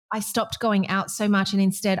I stopped going out so much, and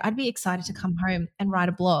instead I'd be excited to come home and write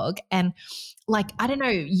a blog and like, I don't know,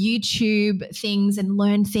 YouTube things and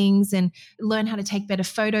learn how to take better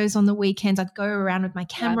photos on the weekends. I'd go around with my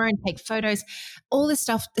camera and take photos. All this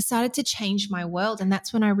stuff started to change my world. And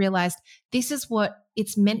that's when I realized this is what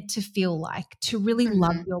it's meant to feel like, to really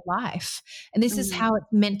love your life. And this is how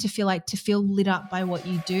it's meant to feel like, to feel lit up by what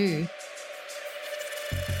you do.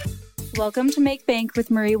 Welcome to Make Bank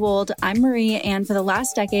with Marie Wold. I'm Marie, and for the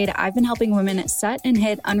last decade, I've been helping women set and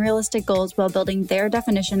hit unrealistic goals while building their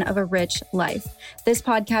definition of a rich life. This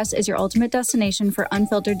podcast is your ultimate destination for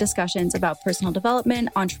unfiltered discussions about personal development,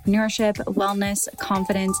 entrepreneurship, wellness,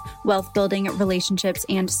 confidence, wealth building, relationships,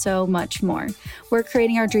 and so much more. We're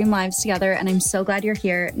creating our dream lives together, and I'm so glad you're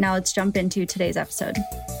here. Now let's jump into today's episode.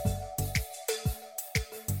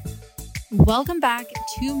 Welcome back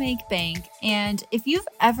to Make Bank. And if you've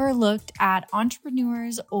ever looked at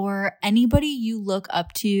entrepreneurs or anybody you look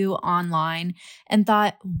up to online and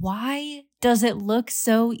thought, why does it look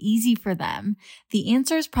so easy for them? The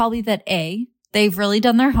answer is probably that A, they've really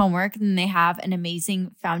done their homework and they have an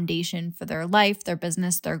amazing foundation for their life, their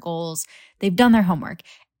business, their goals. They've done their homework.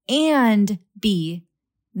 And B,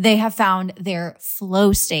 they have found their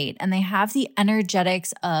flow state and they have the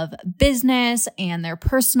energetics of business and their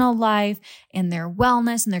personal life and their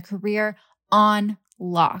wellness and their career on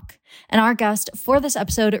lock. And our guest for this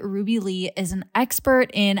episode, Ruby Lee, is an expert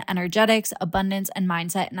in energetics, abundance, and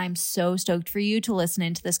mindset. And I'm so stoked for you to listen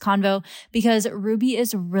into this convo because Ruby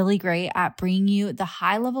is really great at bringing you the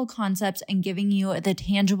high-level concepts and giving you the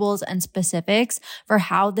tangibles and specifics for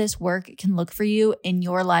how this work can look for you in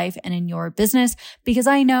your life and in your business. Because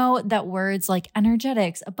I know that words like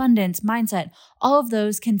energetics, abundance, mindset, all of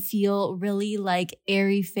those can feel really like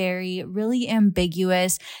airy-fairy, really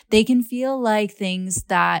ambiguous. They can feel like things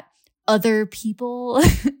that other people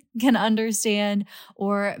can understand,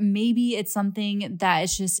 or maybe it's something that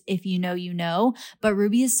is just if you know, you know. But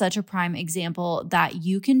Ruby is such a prime example that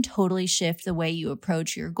you can totally shift the way you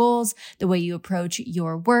approach your goals, the way you approach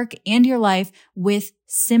your work and your life with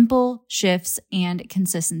simple shifts and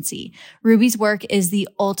consistency. Ruby's work is the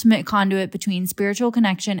ultimate conduit between spiritual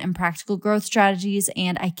connection and practical growth strategies.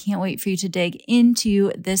 And I can't wait for you to dig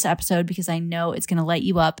into this episode because I know it's going to light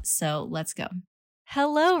you up. So let's go.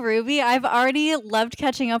 Hello, Ruby. I've already loved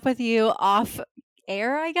catching up with you off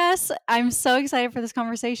air, I guess. I'm so excited for this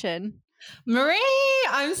conversation. Marie,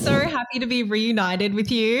 I'm so happy to be reunited with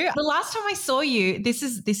you. The last time I saw you, this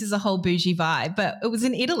is a whole bougie vibe, but it was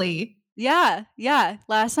in Italy. Yeah.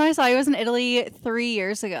 Last time I saw you was in Italy 3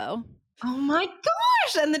 years ago. Oh my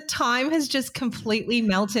gosh. And the time has just completely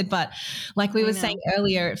melted. But like we were saying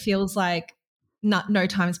earlier, it feels like no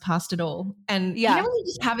time has passed at all. And you know when you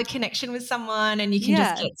just have a connection with someone and you can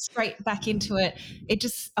just get straight back into it, it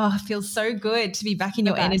just feels so good to be back in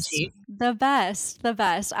your energy. The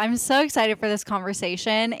best. I'm so excited for this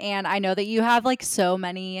conversation. And I know that you have like so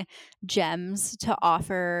many gems to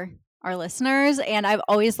offer our listeners. And I've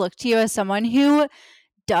always looked to you as someone who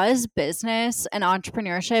does business and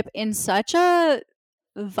entrepreneurship in such a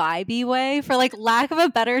vibey way, for like lack of a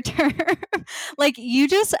better term. Like you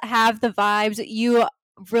just have the vibes. You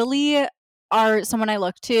really are someone I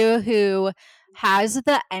look to who has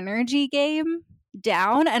the energy game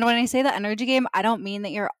down. And when I say the energy game, I don't mean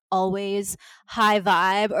that you're always high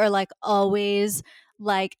vibe or like always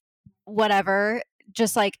like whatever,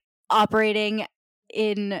 just like operating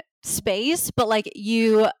in space, but like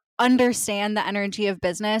you understand the energy of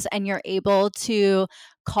business and you're able to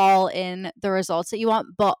call in the results that you want,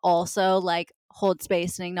 but also like hold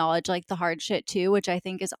space and acknowledge like the hard shit too, which I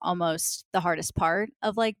think is almost the hardest part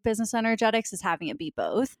of like business energetics, is having it be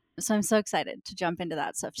both. So I'm so excited to jump into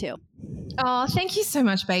that stuff too. Oh, thank you so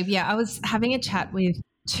much, babe. Yeah, I was having a chat with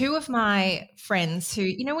two of my friends who,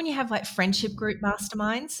 you know, when you have like friendship group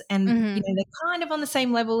masterminds and, you know, they're kind of on the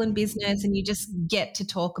same level in business and you just get to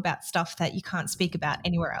talk about stuff that you can't speak about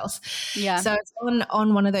anywhere else. Yeah. So I was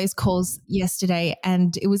on one of those calls yesterday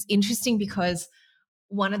and it was interesting because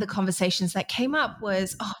one of the conversations that came up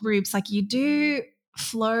was, Rubes, like you do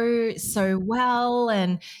flow so well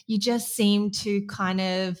and you just seem to kind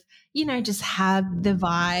of, you know, just have the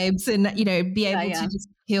vibes and, you know, be able to just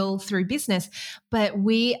heal through business. But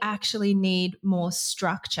we actually need more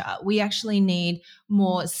structure. We actually need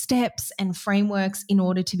more steps and frameworks in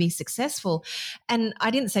order to be successful. And I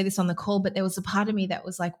didn't say this on the call, but there was a part of me that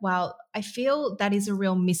was like, wow, I feel that is a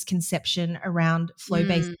real misconception around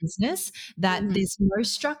flow-based business, that there's no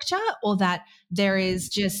structure or that there is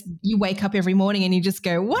just, you wake up every morning and you just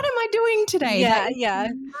go, what am I doing today? That is a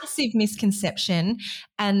massive misconception.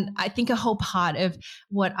 And I think a whole part of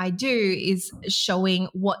what I do is showing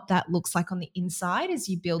what that looks like on the inside as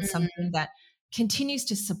you build something that continues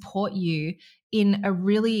to support you in a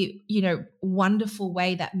really, wonderful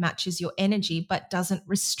way that matches your energy, but doesn't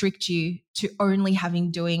restrict you to only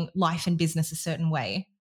doing life and business a certain way.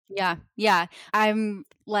 Yeah. Yeah. I'm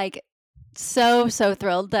like so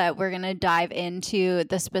thrilled that we're going to dive into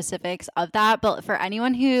the specifics of that. But for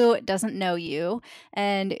anyone who doesn't know you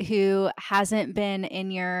and who hasn't been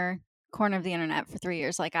in your corner of the internet for 3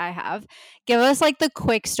 years like I have, give us like the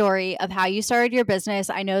quick story of how you started your business.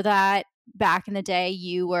 I know that back in the day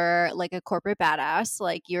you were like a corporate badass,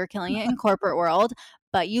 like you were killing it in corporate world,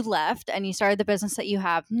 but you left and you started the business that you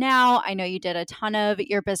have now. I know you did a ton of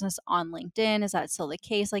your business on LinkedIn. Is that still the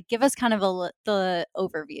case? Like give us kind of the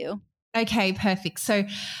overview. Okay, perfect. So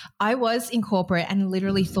I was in corporate and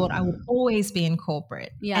literally thought I would always be in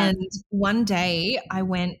corporate. Yeah. And one day I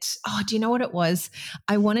went, do you know what it was?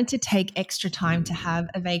 I wanted to take extra time to have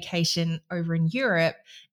a vacation over in Europe,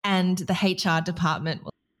 and the HR department,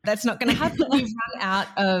 that's not going to happen. We've run out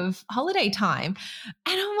of holiday time.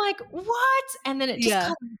 And I'm like, what? And then it just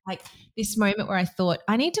kind of like this moment where I thought,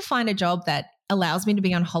 I need to find a job that allows me to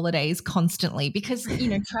be on holidays constantly, because,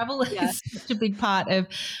 travel is such a big part of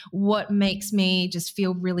what makes me just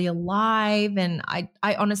feel really alive. And I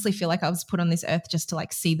honestly feel like I was put on this earth just to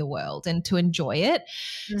like see the world and to enjoy it.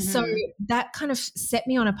 So that kind of set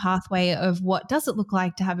me on a pathway of what does it look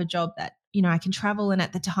like to have a job that, I can travel. And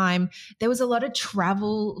at the time there was a lot of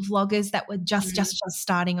travel vloggers that were just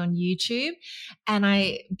starting on YouTube. And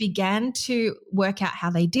I began to work out how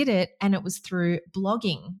they did it. And it was through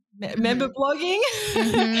blogging. Remember blogging?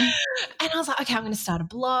 And I was like, okay, I'm going to start a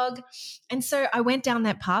blog. And so I went down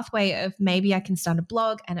that pathway of maybe I can start a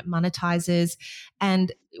blog and it monetizes.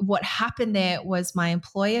 And what happened there was my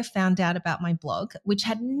employer found out about my blog, which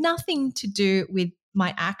had nothing to do with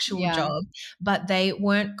my actual job, but they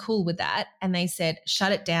weren't cool with that. And they said,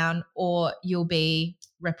 shut it down or you'll be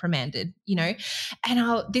reprimanded,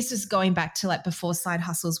 and this was going back to like before side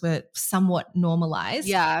hustles were somewhat normalized.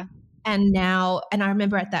 Yeah. And now, and I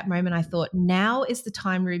remember at that moment, I thought, now is the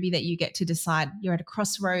time, Ruby, that you get to decide. You're at a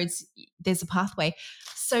crossroads. There's a pathway.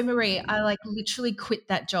 So Marie, I like literally quit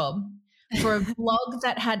that job for a blog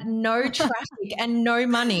that had no traffic and no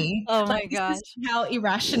money. Oh my gosh. This is how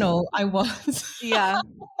irrational I was. Yeah.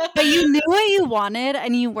 But you knew what you wanted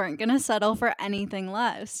and you weren't going to settle for anything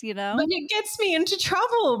less, But it gets me into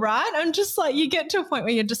trouble, right? I'm just like, you get to a point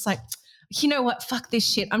where you're just like, you know what? Fuck this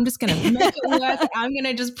shit. I'm just going to make it work. I'm going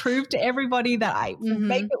to just prove to everybody that I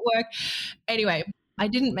make it work. Anyway, I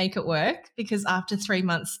didn't make it work because after 3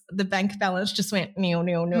 months, the bank balance just went nil,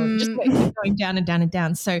 just went going down and down and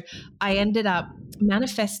down. So I ended up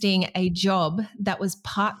manifesting a job that was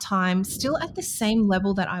part-time, still at the same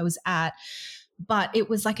level that I was at, but it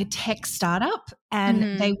was like a tech startup,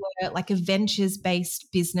 and they were like a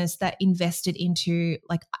ventures-based business that invested into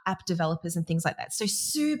like app developers and things like that. So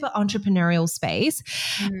super entrepreneurial space.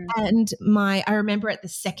 And I remember at the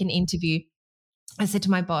second interview, I said to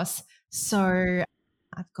my boss, so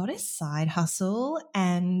I've got a side hustle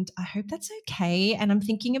and I hope that's okay. And I'm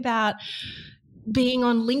thinking about being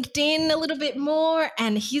on LinkedIn a little bit more.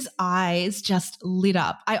 And his eyes just lit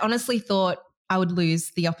up. I honestly thought I would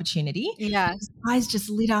lose the opportunity. Yeah. His eyes just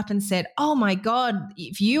lit up and said, oh my God,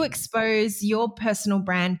 if you expose your personal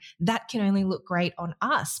brand, that can only look great on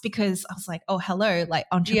us. Because I was like, oh, hello, like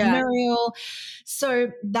entrepreneurial. Yeah.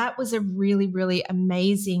 So that was a really, really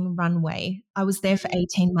amazing runway. I was there for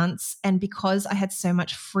 18 months. And because I had so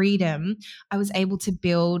much freedom, I was able to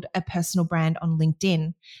build a personal brand on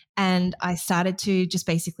LinkedIn. And I started to just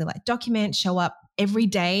basically like document, show up every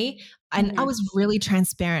day. And I was really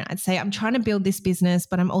transparent. I'd say, I'm trying to build this business,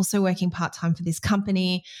 but I'm also working part-time for this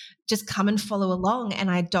company. Just come and follow along.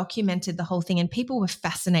 And I documented the whole thing. And people were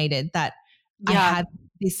fascinated that I had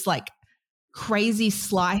this like crazy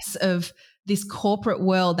slice of this corporate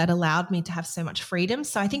world that allowed me to have so much freedom.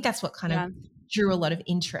 So I think that's what kind of drew a lot of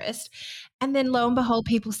interest. And then lo and behold,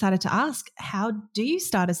 people started to ask, how do you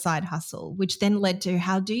start a side hustle? Which then led to,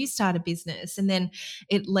 how do you start a business? And then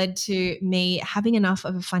it led to me having enough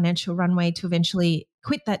of a financial runway to eventually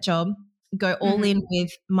quit that job, go all in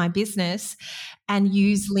with my business, and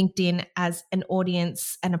use LinkedIn as an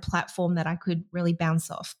audience and a platform that I could really bounce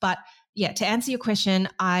off. But yeah, to answer your question,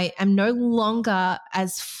 I am no longer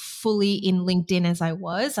as fully in LinkedIn as I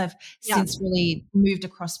was. I've since really moved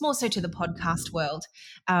across more so to the podcast world.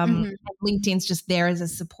 And LinkedIn's just there as a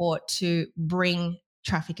support to bring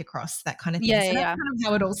traffic across, that kind of thing. So that's kind of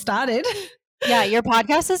how it all started. Yeah, your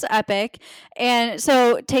podcast is epic. And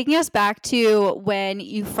so taking us back to when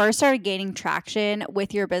you first started gaining traction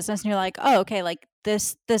with your business and you're like, oh, okay, like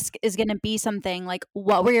this is going to be something, like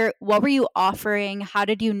what were you offering? How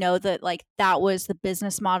did you know that like that was the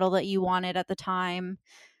business model that you wanted at the time?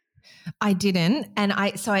 I didn't. And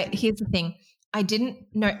here's the thing. I didn't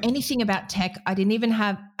know anything about tech. I didn't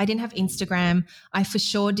have Instagram. I for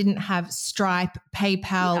sure didn't have Stripe,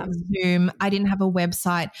 PayPal, Zoom. I didn't have a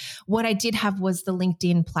website. What I did have was the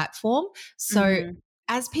LinkedIn platform. So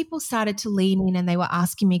as people started to lean in and they were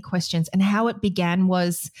asking me questions, and how it began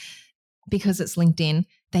was, because it's LinkedIn,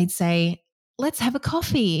 they'd say, let's have a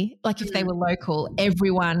coffee. Like if they were local,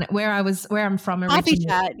 everyone where I'm from originally. Coffee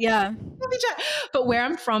chat, yeah. But where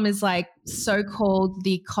I'm from is like so-called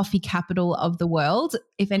the coffee capital of the world.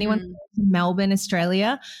 If anyone's in Melbourne,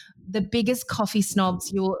 Australia, the biggest coffee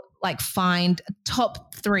snobs you'll like find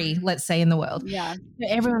top 3, let's say, in the world. Yeah. So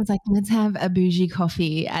everyone's like, let's have a bougie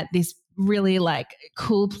coffee at this really like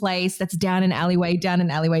cool place that's down an alleyway, that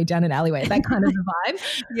kind of vibe.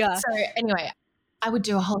 Yeah. So anyway, I would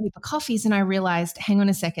do a whole heap of coffees, and I realized, hang on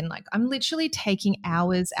a second, like I'm literally taking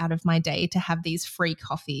hours out of my day to have these free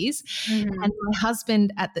coffees. And my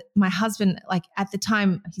husband at the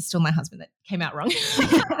time, he's still my husband, that came out wrong.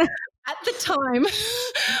 At the time,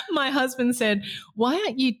 my husband said, why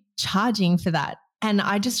aren't you charging for that? And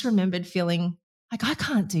I just remembered feeling like, I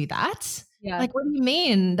can't do that. Yeah. Like, what do you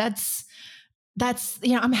mean? That's,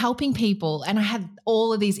 I'm helping people. And I had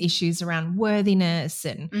all of these issues around worthiness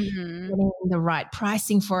and getting the right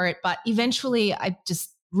pricing for it. But eventually I just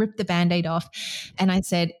ripped the Band-Aid off and I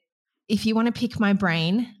said, if you want to pick my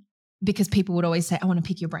brain, because people would always say, I want to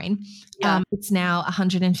pick your brain. Yeah. It's now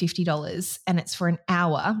 $150 and it's for an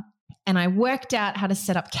hour. And I worked out how to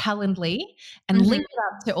set up Calendly and link it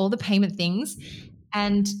up to all the payment things.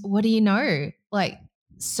 And what do you know? Like,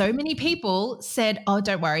 so many people said, oh,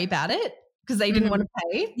 don't worry about it, because they didn't want to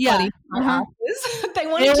pay. Yeah. They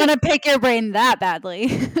didn't want to pick your brain that badly.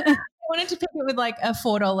 They wanted to pick it with like a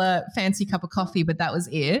 $4 fancy cup of coffee, but that was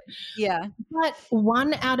it. Yeah. But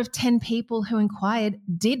 1 out of 10 people who inquired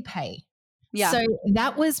did pay. Yeah. So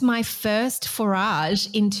that was my first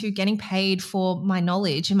forage into getting paid for my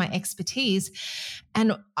knowledge and my expertise.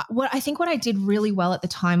 And what I did really well at the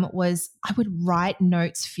time was I would write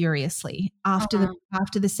notes furiously after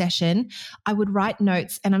the session. I would write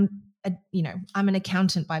notes, and I'm an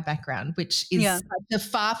accountant by background, which is a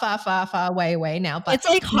far way away now. But it's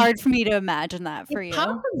like hard for me to imagine that for you.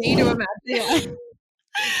 Hard for me to imagine.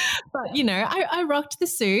 But, I rocked the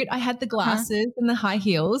suit. I had the glasses and the high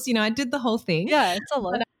heels. I did the whole thing. Yeah, it's a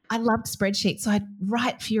lot. But I loved spreadsheets. So I'd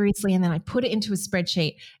write furiously and then I'd put it into a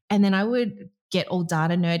spreadsheet, and then I would get all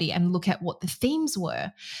data nerdy and look at what the themes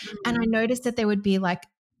were. And I noticed that there would be like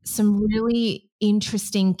some really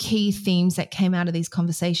interesting key themes that came out of these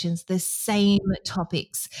conversations, the same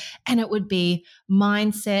topics. And it would be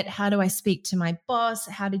mindset. How do I speak to my boss?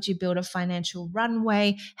 How did you build a financial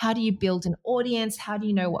runway? How do you build an audience? How do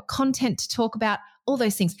you know what content to talk about? All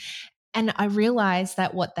those things. And I realized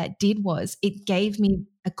that what that did was it gave me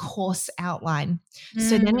a course outline.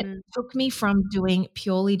 So then it took me from doing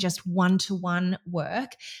purely just one-to-one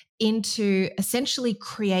work into essentially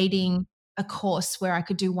creating a course where I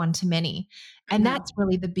could do one-to-many. And that's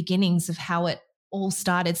really the beginnings of how it all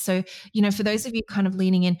started. So, for those of you kind of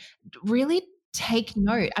leaning in, really take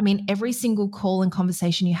note. I mean, every single call and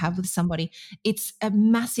conversation you have with somebody, it's a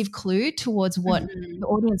massive clue towards what the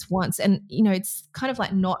audience wants. And, it's kind of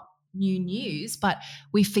like not new news, but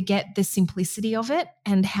we forget the simplicity of it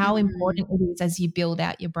and how important it is as you build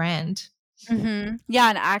out your brand. Yeah.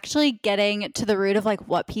 And actually getting to the root of like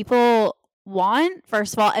what people want,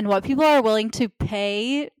 first of all, and what people are willing to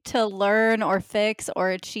pay to learn or fix or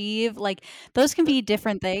achieve. Like those can be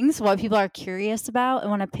different things. What people are curious about and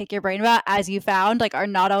want to pick your brain about, as you found, like are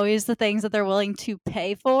not always the things that they're willing to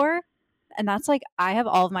pay for. And that's like, I have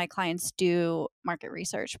all of my clients do market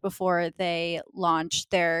research before they launch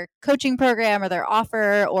their coaching program or their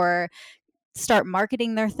offer or start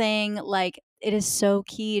marketing their thing. Like it is so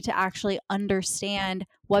key to actually understand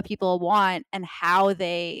what people want and how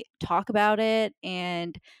they talk about it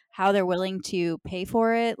and how they're willing to pay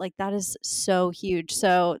for it. Like that is so huge.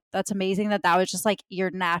 So that's amazing that was just like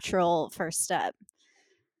your natural first step.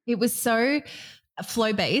 It was so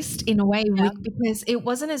flow based in a way because it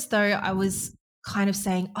wasn't as though I was kind of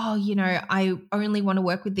saying, oh, I only want to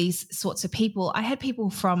work with these sorts of people. I had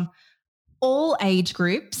people from all age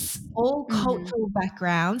groups, all cultural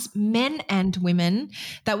backgrounds, men and women.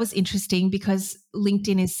 That was interesting because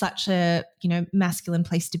LinkedIn is such a, masculine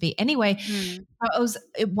place to be anyway.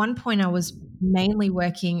 At one point I was mainly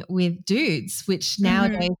working with dudes, which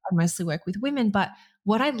nowadays I mostly work with women. But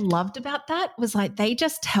what I loved about that was like they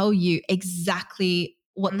just tell you exactly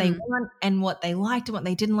what they want and what they liked and what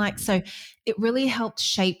they didn't like. So it really helped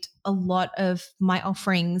shape a lot of my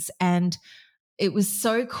offerings. And it was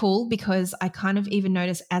so cool because I kind of even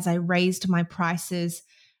noticed as I raised my prices,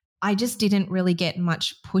 I just didn't really get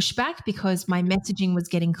much pushback because my messaging was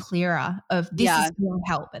getting clearer of this is who I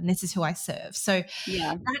help and this is who I serve. So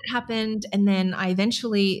that happened. And then I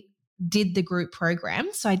eventually did the group program.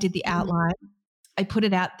 So I did the outline. I put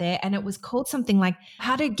it out there and it was called something like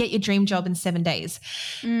How to Get Your Dream Job in 7 Days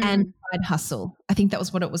and Side Hustle. I think that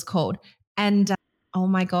was what it was called. And oh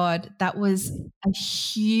my God, that was a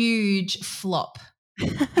huge flop.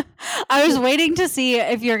 I was waiting to see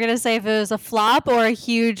if you're going to say if it was a flop or a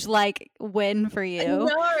huge like win for you. No,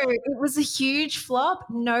 it was a huge flop.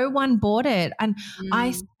 No one bought it. And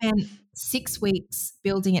I spent 6 weeks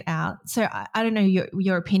building it out. So I don't know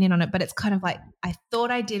your opinion on it, but it's kind of like I thought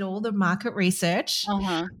I did all the market research.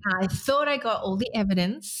 I thought I got all the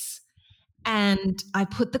evidence and I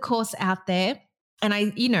put the course out there. And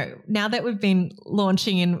I, now that we've been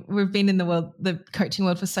launching and we've been in the coaching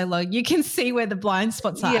world for so long, you can see where the blind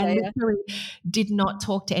spots are. I literally did not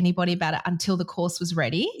talk to anybody about it until the course was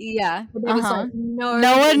ready. Yeah. There was like no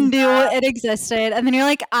one knew it existed. And then you're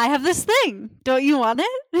like, I have this thing. Don't you want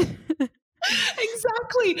it?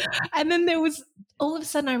 Exactly. And then there was all of a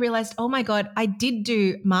sudden I realized, oh my God, I did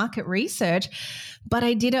do market research, but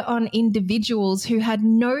I did it on individuals who had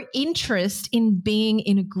no interest in being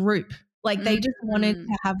in a group. Like they just wanted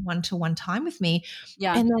to have one-to-one time with me.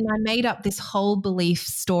 Yeah. And then I made up this whole belief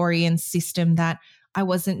story and system that I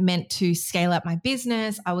wasn't meant to scale up my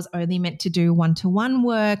business. I was only meant to do one-to-one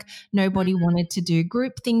work. Nobody wanted to do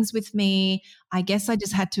group things with me. I guess I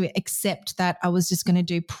just had to accept that I was just going to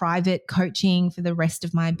do private coaching for the rest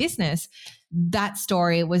of my business. That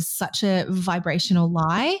story was such a vibrational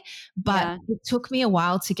lie, but it took me a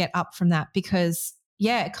while to get up from that because,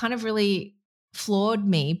 it kind of really floored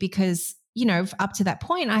me because, up to that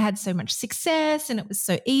point I had so much success and it was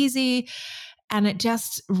so easy. And it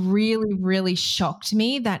just really, really shocked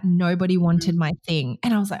me that nobody wanted my thing.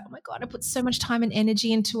 And I was like, oh my God, I put so much time and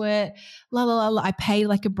energy into it. La, la, la, la. I pay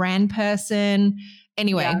like a brand person.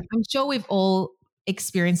 Anyway, I'm sure we've all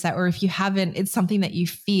experienced that. Or if you haven't, it's something that you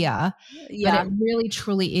fear. But it really,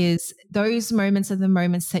 truly is. Those moments are the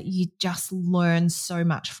moments that you just learn so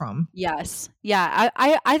much from. Yes. Yeah.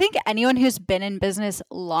 I think anyone who's been in business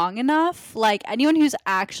long enough, like anyone who's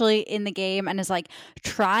actually in the game and is like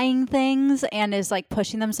trying things and is like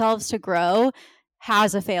pushing themselves to grow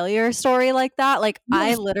has a failure story like that. Like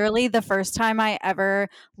I literally, the first time I ever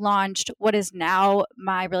launched what is now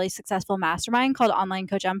my really successful mastermind called Online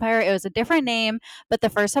Coach Empire, it was a different name, but the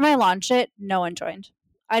first time I launched it, no one joined.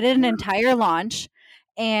 I did an entire launch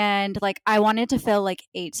and like I wanted to fill like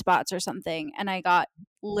 8 spots or something and I got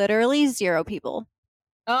literally 0 people.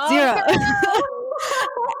 0. No.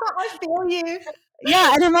 I feel you.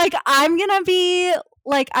 Yeah. And I'm like, I'm going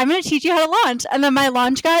to teach you how to launch. And then my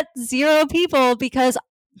launch got 0 people because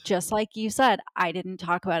just like you said, I didn't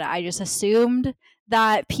talk about it. I just assumed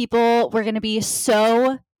that people were going to be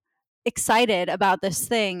so excited about this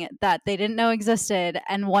thing that they didn't know existed.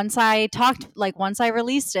 And once I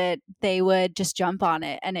released it, they would just jump on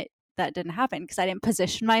it. And that didn't happen because I didn't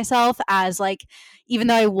position myself as like, even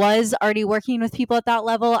though I was already working with people at that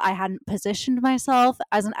level, I hadn't positioned myself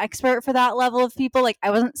as an expert for that level of people. Like I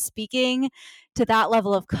wasn't speaking to that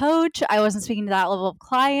level of coach. I wasn't speaking to that level of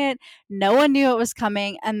client. No one knew it was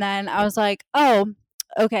coming. And then I was like, oh,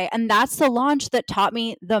 okay. And that's the launch that taught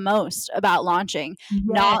me the most about launching,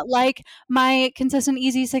 not like my consistent,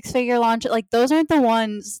 easy 6-figure launch. Like those aren't the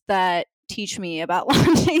ones that teach me about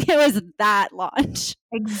launching. It was that launch.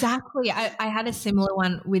 Exactly. I had a similar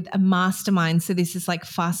one with a mastermind. So this is like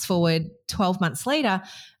fast forward 12 months later.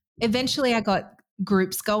 Eventually I got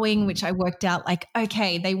groups going, which I worked out like,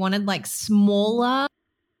 okay, they wanted like smaller.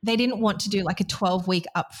 They didn't want to do like a 12-week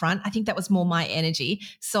upfront. I think that was more my energy.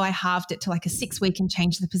 So I halved it to like a 6-week and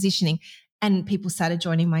changed the positioning and people started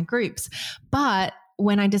joining my groups. But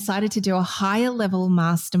when I decided to do a higher level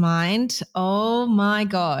mastermind, oh my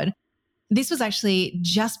God, this was actually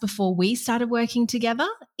just before we started working together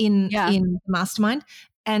in mastermind.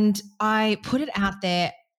 And I put it out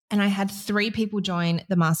there and I had 3 people join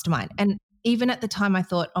the mastermind. And even at the time I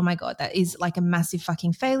thought, oh my God, that is like a massive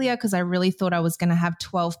fucking failure because I really thought I was going to have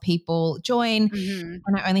 12 people join and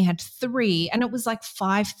I only had 3 and it was like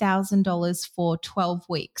 $5,000 for 12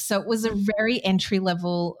 weeks. So it was a very entry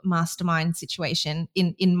level mastermind situation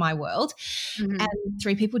in my world and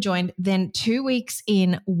 3 people joined. Then 2 weeks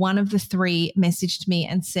in, one of the 3 messaged me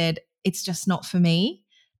and said, it's just not for me.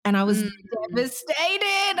 And I was Mm.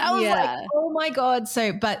 devastated. I was like, Yeah. oh my God.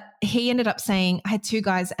 So, but he ended up saying, I had 2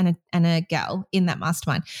 guys and a gal in that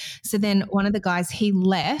mastermind. So then one of the guys, he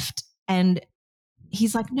left and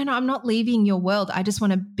he's like, no, I'm not leaving your world. I just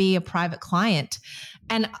want to be a private client.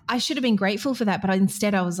 And I should have been grateful for that. But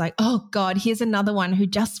instead I was like, oh God, here's another one who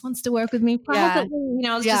just wants to work with me privately. You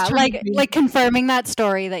know, I was just trying to like confirming that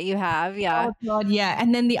story that you have. Yeah. Oh God, yeah.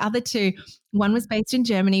 And then the other 2, one was based in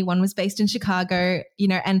Germany, one was based in Chicago, you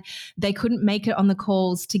know, and they couldn't make it on the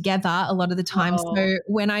calls together a lot of the time. Oh. So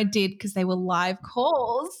when I did, because they were live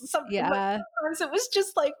calls, sometimes it was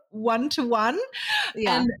just like 1-to-1.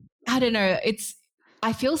 Yeah. And I don't know,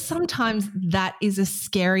 I feel sometimes that is a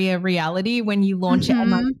scarier reality when you launch it and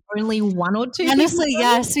like only 1 or 2 Honestly, people.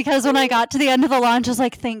 yes, because when I got to the end of the launch, I was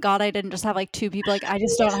like, thank God I didn't just have like 2 people. Like, I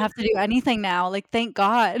just don't have to do anything now. Like, thank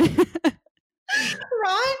God.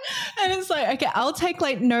 Right? And it's like, okay, I'll take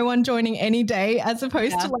like no one joining any day as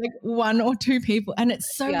opposed to like 1 or 2 people. And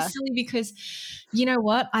it's so silly because you know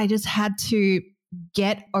what? I just had to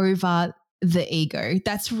get over the ego.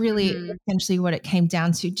 That's really essentially what it came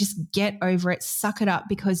down to. Just get over it, suck it up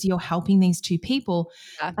because you're helping these 2 people.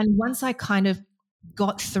 Yeah. And once I kind of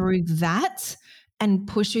got through that and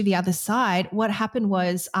pushed through the other side, what happened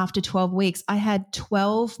was after 12 weeks, I had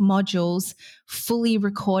 12 modules fully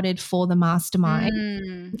recorded for the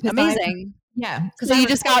mastermind. Amazing. Because you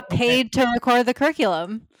just got paid to record the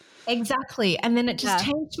curriculum. Exactly. And then it just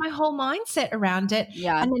changed my whole mindset around it.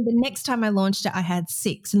 Yeah. And then the next time I launched it, I had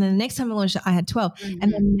 6. And then the next time I launched it, I had 12.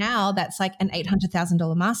 And then now that's like an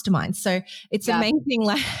 $800,000 mastermind. So it's amazing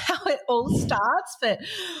like how it all starts. But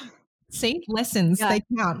see, lessons, they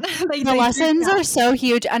count. The lessons are so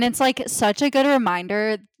huge. And it's like such a good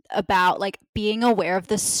reminder about like being aware of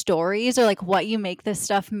the stories or like what you make this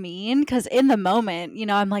stuff mean, because in the moment, you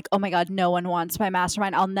know, I'm like, oh my God, no one wants my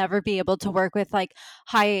mastermind. I'll never be able to work with like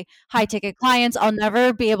high ticket clients. I'll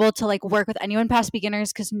never be able to like work with anyone past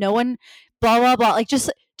beginners because no one blah blah blah, like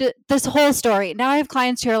just this whole story. Now I have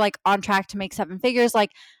clients who are like on track to make 7 figures. Like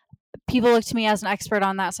people look to me as an expert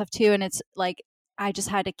on that stuff too, and it's like I just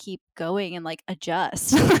had to keep going and like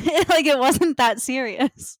adjust. Like it wasn't that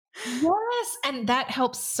serious. Yes. And that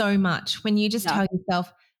helps so much when you just tell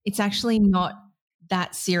yourself it's actually not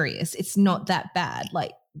that serious. It's not that bad.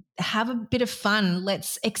 Like have a bit of fun.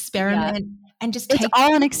 Let's experiment and just it's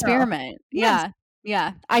all an experiment. Yes.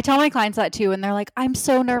 Yeah. I tell my clients that too. And they're like, I'm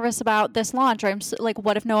so nervous about this launch, or I'm so, like,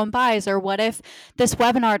 what if no one buys, or what if this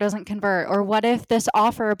webinar doesn't convert, or what if this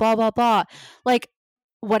offer, blah, blah, blah. Like,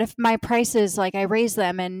 what if my prices, like I raise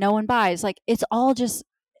them and no one buys? Like it's all just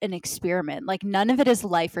an experiment. Like none of it is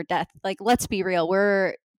life or death. Like let's be real,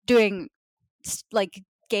 we're doing like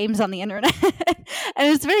games on the internet and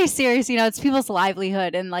it's very serious, you know, it's people's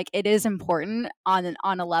livelihood and like it is important on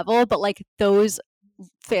a level, but like those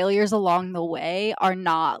failures along the way are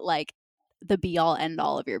not like the be all end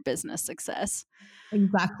all of your business success.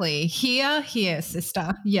 Exactly. Here,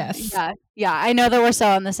 sister. Yes. Yeah. I know that we're so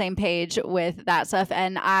on the same page with that stuff.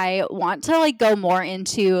 And I want to like go more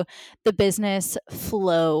into the business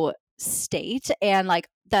flow state and like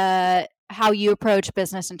how you approach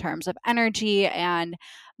business in terms of energy and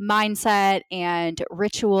mindset and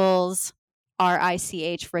rituals,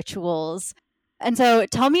 RICH rituals. And so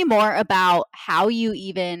tell me more about how you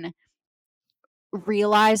even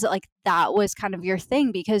realize that like that was kind of your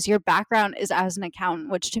thing, because your background is as an accountant,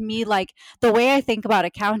 which to me, like the way I think about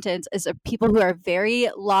accountants is people who are very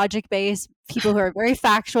logic based, people who are very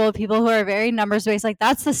factual, people who are very numbers based. Like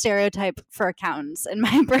that's the stereotype for accountants in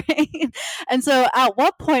my brain. And so at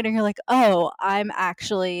what point are you like, oh, I'm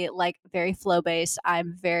actually like very flow based,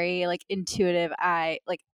 I'm very like intuitive,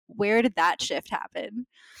 where did that shift happen?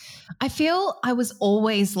 I feel I was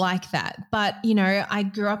always like that. But, you know, I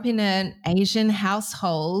grew up in an Asian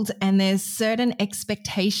household and there's certain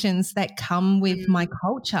expectations that come with my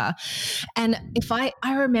culture. And if I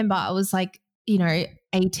remember I was like, you know,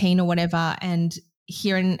 18 or whatever. And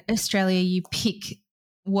here in Australia, you pick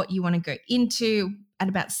what you want to go into at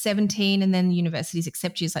about 17 and then universities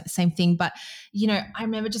accept you. It's like the same thing. But, you know, I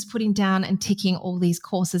remember just putting down and ticking all these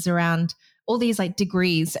courses around all these like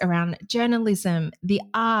degrees around journalism, the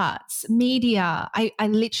arts, media. I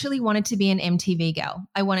literally wanted to be an MTV girl.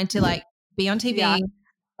 I wanted to like be on TV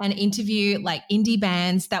and interview like indie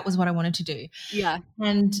bands. That was what I wanted to do. Yeah.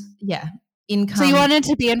 And income. So you wanted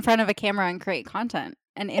to be in front of a camera and create content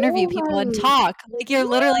and interview people and talk. Like you're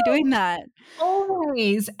literally doing that.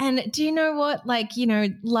 Always. And do you know what? Like, you know,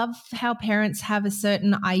 love how parents have a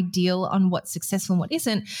certain ideal on what's successful and what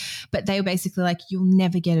isn't, but they were basically like, you'll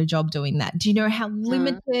never get a job doing that. Do you know how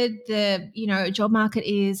limited the, you know, job market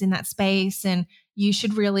is in that space? And you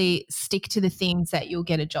should really stick to the things that you'll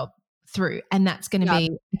get a job through. And that's going to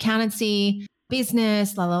be accountancy,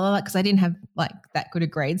 business, la, la, la, because I didn't have like that good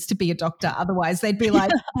of grades to be a doctor. Otherwise they'd be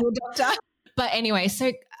like, you're a doctor. But anyway,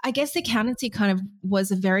 so I guess accountancy kind of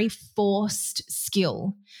was a very forced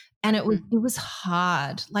skill, and it was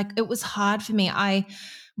hard. Like it was hard for me. I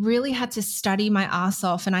really had to study my ass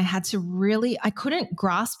off, and I couldn't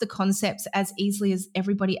grasp the concepts as easily as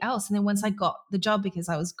everybody else. And then once I got the job, because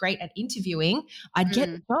I was great at interviewing, I'd get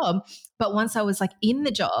the job. But once I was like in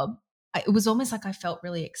the job, it was almost like I felt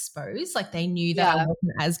really exposed. Like they knew that I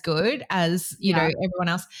wasn't as good as, you know, everyone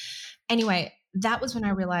else. Anyway, that was when I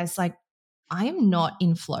realized like, I am not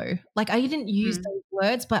in flow. Like I didn't use those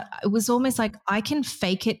words, but it was almost like I can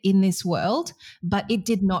fake it in this world, but it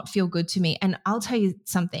did not feel good to me. And I'll tell you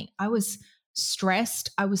something. I was stressed.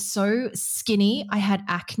 I was so skinny. I had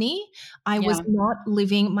acne. I was not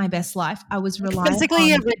living my best life. I was relying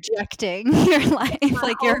physically rejecting your life.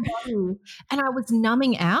 Like you're body. And I was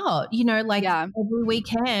numbing out, you know, like every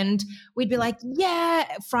weekend we'd be like,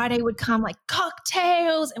 Friday would come like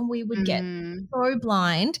cocktails, and we would get so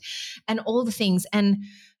blind and all the things. And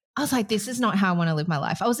I was like, this is not how I want to live my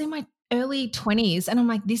life. I was in my early 20s and I'm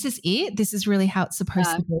like, this is it. This is really how it's supposed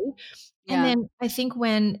to be. And then I think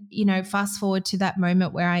when, you know, fast forward to that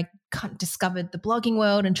moment where I discovered the blogging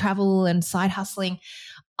world and travel and side hustling,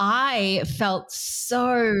 I felt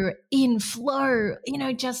so in flow, you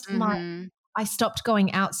know, just I stopped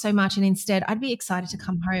going out so much, and instead I'd be excited to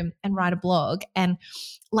come home and write a blog and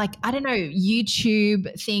like, I don't know,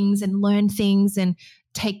 YouTube things and learn things and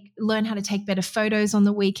learn how to take better photos on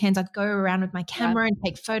the weekends. I'd go around with my camera and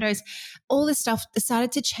take photos. All this stuff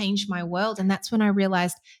started to change my world. And that's when I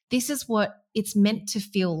realized this is what it's meant to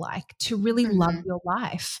feel like, to really love your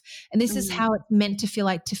life. And this is how it's meant to feel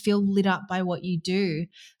like, to feel lit up by what you do.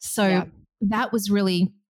 So that was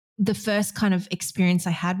really the first kind of experience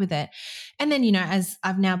I had with it. And then, you know, as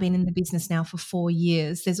I've now been in the business now for 4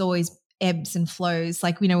 years, there's always ebbs and flows.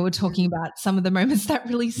 Like, you know, we're talking about some of the moments that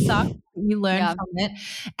really suck, you learn from it.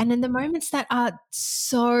 And then the moments that are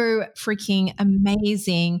so freaking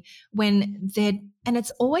amazing and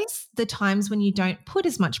it's always the times when you don't put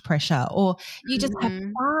as much pressure, or you just have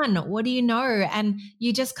fun. What do you know? And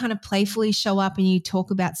you just kind of playfully show up and you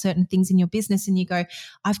talk about certain things in your business and you go,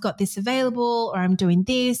 I've got this available, or I'm doing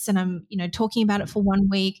this, and I'm, you know, talking about it for 1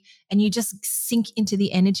 week, and you just sink into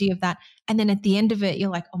the energy of that. And then at the end of it,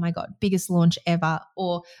 you're like, oh my God, biggest launch ever,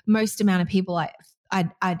 or most amount of people I'd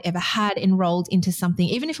ever had enrolled into something,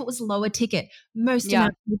 even if it was lower ticket, most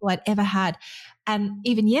amount of people I'd ever had. And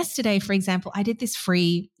even yesterday, for example, I did this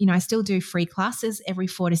free, you know, I still do free classes every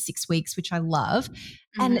 4 to 6 weeks, which I love.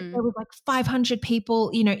 And there was like 500 people,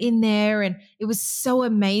 you know, in there. And it was so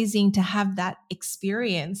amazing to have that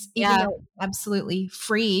experience, even though it's absolutely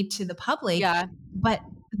free to the public. But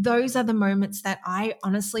those are the moments that I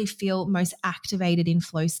honestly feel most activated in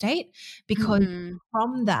flow state, because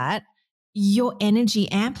from that, your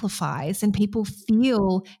energy amplifies and people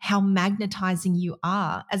feel how magnetizing you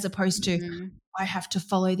are, as opposed to I have to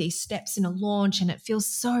follow these steps in a launch and it feels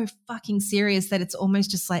so fucking serious that it's almost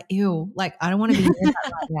just like, ew, like I don't want to be there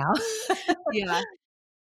right now.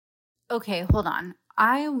 Okay, hold on.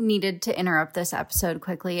 I needed to interrupt this episode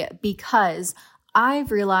quickly because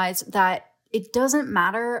I've realized that it doesn't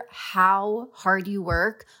matter how hard you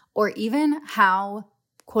work or even how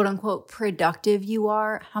quote unquote productive you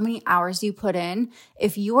are, how many hours you put in,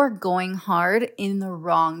 if you are going hard in the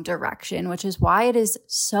wrong direction, which is why it is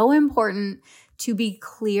so important to be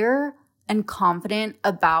clear and confident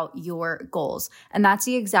about your goals. And that's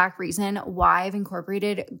the exact reason why I've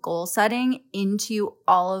incorporated goal setting into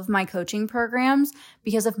all of my coaching programs.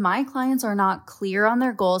 Because if my clients are not clear on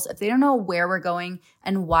their goals, if they don't know where we're going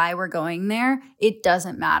and why we're going there, it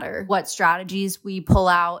doesn't matter what strategies we pull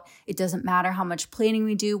out. It doesn't matter how much planning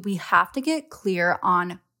we do. We have to get clear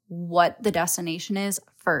on what the destination is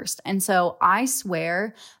first. And so I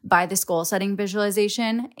swear by this goal setting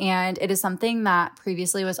visualization, and it is something that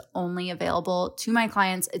previously was only available to my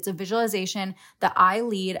clients. It's a visualization that I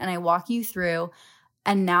lead and I walk you through.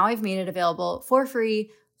 And now I've made it available for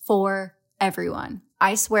free for everyone.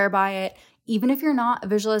 I swear by it. Even if you're not a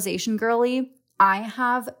visualization girly, I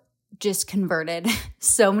have just converted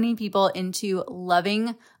so many people into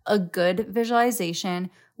loving a good visualization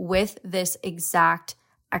with this exact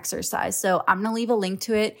exercise. So I'm going to leave a link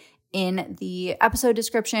to it in the episode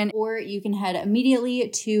description, or you can head immediately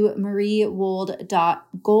to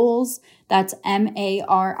mariewold.goals. That's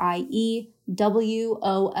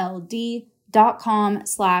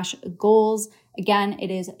mariewold.com/goals. Again,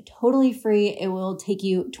 it is totally free. It will take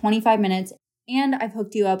you 25 minutes. And I've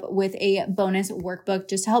hooked you up with a bonus workbook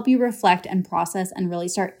just to help you reflect and process and really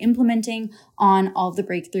start implementing on all of the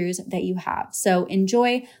breakthroughs that you have. So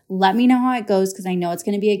enjoy. Let me know how it goes because I know it's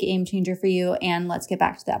going to be a game changer for you. And let's get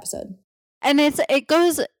back to the episode. And it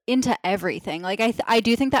goes into everything. Like I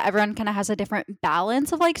do think that everyone kind of has a different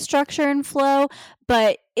balance of like structure and flow,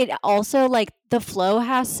 but it also like the flow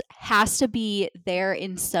has to be there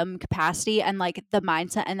in some capacity, and like the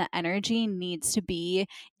mindset and the energy needs to be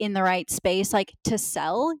in the right space. Like to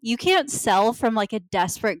sell, you can't sell from like a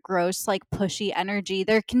desperate, gross, like pushy energy.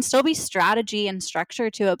 There can still be strategy and structure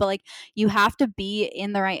to it, but like you have to be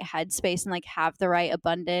in the right headspace and like have the right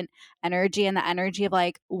abundant energy, and the energy of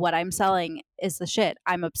like what I'm selling is the shit.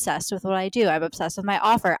 I'm obsessed with what I do. I'm obsessed with my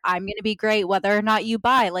offer. I'm going to be great whether or not you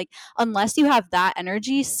buy. Like unless you have that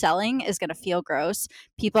energy, selling is going to feel gross.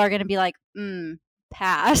 People are going to be like,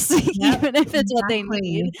 pass, Yep, even if it's what they exactly.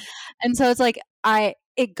 need. And so it's like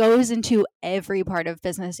it goes into every part of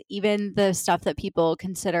business, even the stuff that people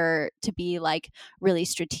consider to be like really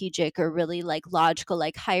strategic or really like logical,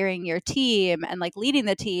 like hiring your team and like leading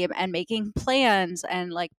the team and making plans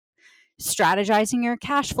and like strategizing your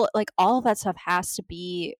cash flow. Like all of that stuff has to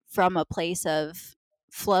be from a place of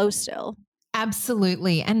flow still.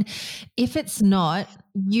 Absolutely. And if it's not,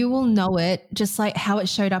 you will know it just like how it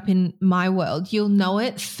showed up in my world. You'll know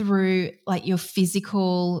it through like your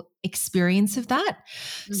physical experience of that.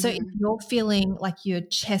 So if you're feeling like your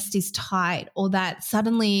chest is tight, or that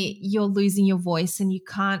suddenly you're losing your voice and you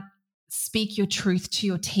can't speak your truth to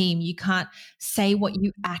your team, you can't say what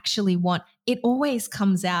you actually want, it always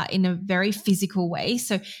comes out in a very physical way.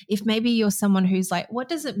 So if maybe you're someone who's like, what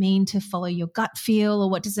does it mean to follow your gut feel? Or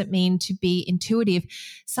what does it mean to be intuitive?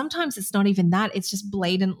 Sometimes it's not even that. It's just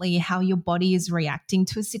blatantly how your body is reacting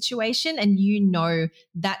to a situation. And you know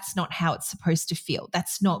that's not how it's supposed to feel.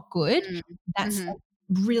 That's not good. That's a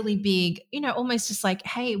really big, almost just like,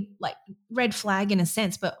 hey, like red flag in a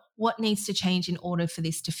sense, but what needs to change in order for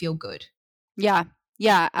this to feel good? Yeah.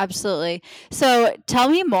 Yeah, absolutely. So tell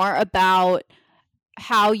me more about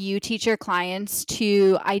how you teach your clients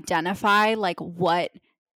to identify like what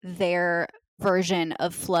their version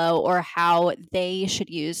of flow or how they should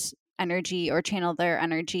use energy or channel their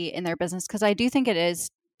energy in their business, because I do think it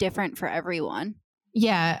is different for everyone.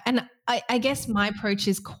 Yeah. And I guess my approach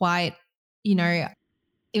is quite,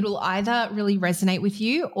 it'll either really resonate with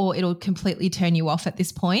you or it'll completely turn you off at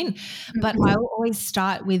this point. But I will always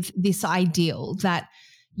start with this ideal that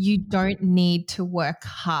you don't need to work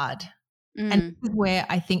hard. And this is where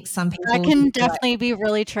I think some people that can definitely be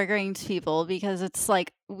really triggering to people, because it's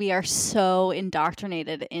like we are so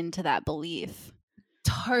indoctrinated into that belief.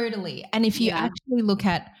 Totally. And if you actually look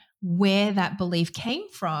at where that belief came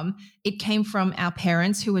from, it came from our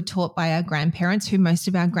parents who were taught by our grandparents, who most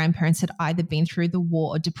of our grandparents had either been through the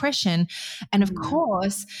war or depression. And of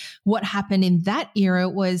course, what happened in that era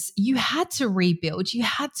was you had to rebuild, you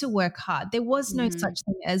had to work hard. There was no such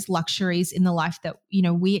thing as luxuries in the life that,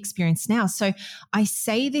 we experience now. So I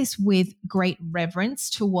say this with great reverence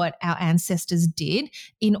to what our ancestors did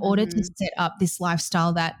in order to set up this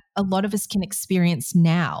lifestyle that a lot of us can experience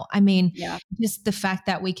now. I mean, just the fact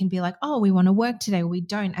that we can be like, oh, we want to work today. We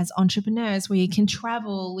don't, as entrepreneurs, we can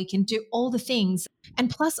travel, we can do all the things. And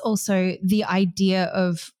plus also the idea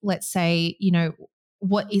of, let's say,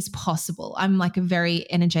 what is possible. I'm like a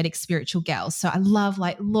very energetic spiritual gal. So I love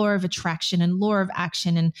like law of attraction and law of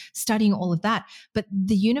action and studying all of that. But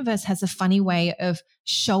the universe has a funny way of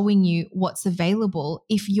showing you what's available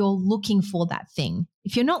if you're looking for that thing.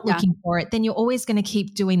 If you're not looking for it, then you're always going to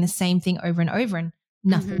keep doing the same thing over and over and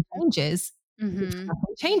nothing changes. Nothing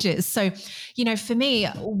changes. So, for me,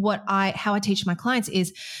 how I teach my clients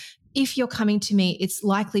is if you're coming to me, it's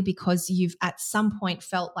likely because you've at some point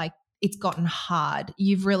felt like it's gotten hard.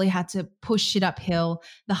 You've really had to push it uphill.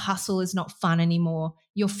 The hustle is not fun anymore.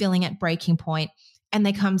 You're feeling at breaking point. And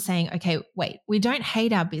they come saying, okay, wait, we don't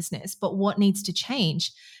hate our business, but what needs to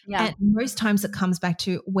change? Yeah. And most times it comes back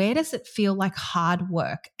to, where does it feel like hard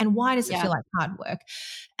work? And why does it feel like hard work?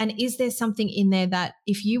 And is there something in there that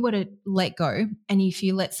if you were to let go, and if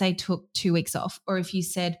you, let's say, took 2 weeks off, or if you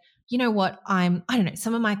said, you know what, I don't know,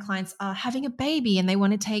 some of my clients are having a baby and they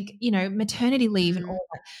want to take, maternity leave and all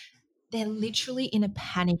that. They're literally in a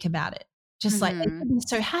panic about it. Just like they could be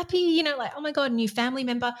so happy, like, oh my God, new family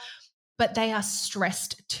member, but they are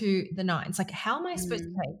stressed to the nines. Like, how am I supposed to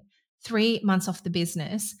take 3 months off the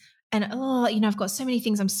business? And, I've got so many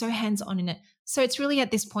things. I'm so hands-on in it. So it's really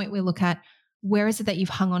at this point we look at, where is it that you've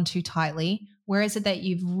hung on too tightly? Where is it that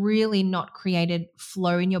you've really not created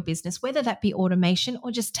flow in your business, whether that be automation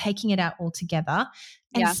or just taking it out altogether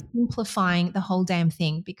and simplifying the whole damn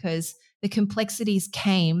thing? Because the complexities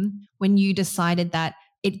came when you decided that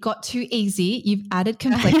it got too easy. You've added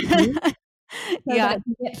complexity so that it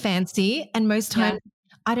can get fancy. And most times,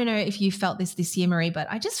 I don't know if you felt this year, Marie, but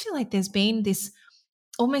I just feel like there's been this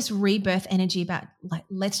almost rebirth energy about like,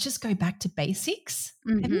 let's just go back to basics.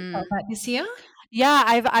 Have you felt that this year? Yeah,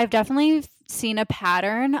 I've definitely seen a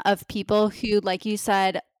pattern of people who, like you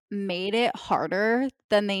said, made it harder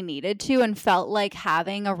than they needed to and felt like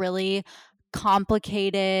having a really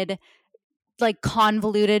complicated, like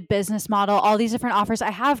convoluted business model, all these different offers.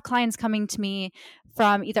 I have clients coming to me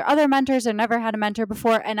from either other mentors or never had a mentor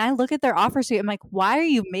before, and I look at their offer suite. I'm like, why are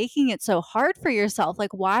you making it so hard for yourself?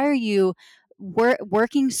 Like, why are you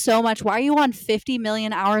working so much? Why are you on 50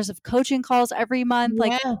 million hours of coaching calls every month?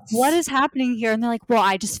 Like, what is happening here? And they're like, well,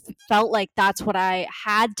 I just felt like that's what I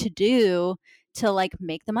had to do to like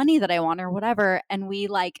make the money that I want or whatever. And we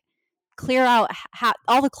like clear out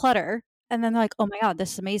all the clutter. And then they're like, oh my God,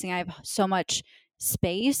 this is amazing. I have so much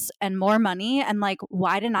space and more money. And like,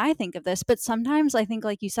 why didn't I think of this? But sometimes I think,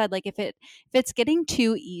 like you said, like if it's getting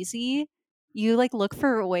too easy, you like look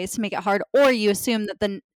for ways to make it hard, or you assume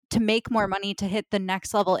that to make more money, to hit the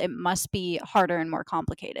next level, it must be harder and more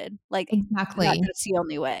complicated. Like, exactly, that's the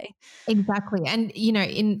only way. Exactly. And, you know,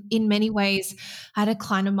 in many ways, I had a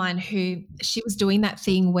client of mine who she was doing that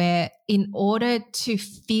thing where in order to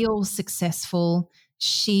feel successful,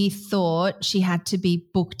 she thought she had to be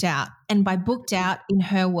booked out. And by booked out in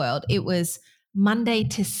her world, it was Monday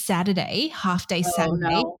to Saturday, half day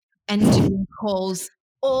Saturday, and doing calls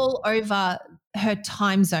all over her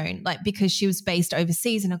time zone, like because she was based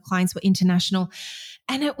overseas and her clients were international.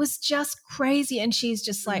 And it was just crazy. And she's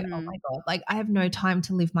just like, oh my God, like I have no time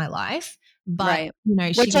to live my life. But, you know,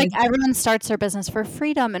 which like everyone starts their business for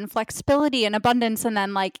freedom and flexibility and abundance. And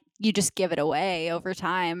then like you just give it away over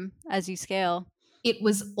time as you scale. It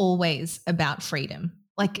was always about freedom.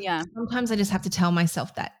 Like sometimes I just have to tell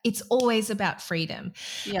myself that it's always about freedom.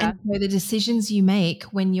 And so the decisions you make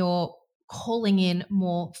when you're calling in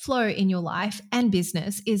more flow in your life and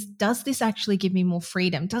business is, does this actually give me more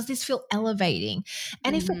freedom? Does this feel elevating?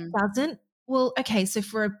 And if it doesn't, well, okay, so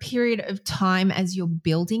for a period of time as you're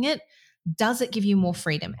building it, does it give you more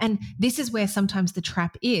freedom? And this is where sometimes the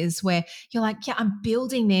trap is, where you're like, yeah, I'm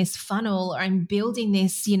building this funnel, or I'm building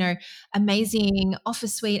this, you know, amazing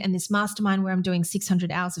office suite and this mastermind where I'm doing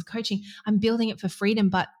 600 hours of coaching. I'm building it for freedom.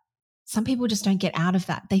 But some people just don't get out of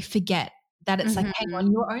that. They forget that it's like, hang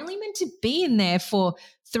on, you're only meant to be in there for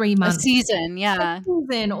 3 months. A season, a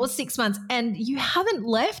season or 6 months, and you haven't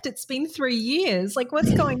left. It's been 3 years. Like,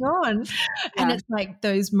 what's going on? And it's like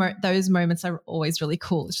those moments are always really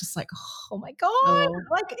cool. It's just like, oh my God,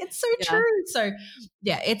 like it's so true. So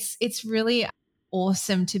it's really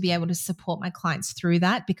awesome to be able to support my clients through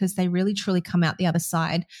that, because they really truly come out the other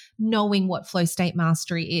side knowing what flow state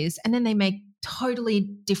mastery is, and then they make totally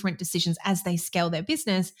different decisions as they scale their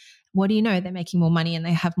business. What do you know? They're making more money and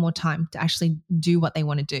they have more time to actually do what they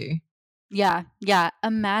want to do. Yeah.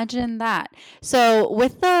 Imagine that. So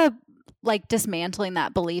with the like dismantling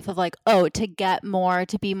that belief of like, oh, to get more,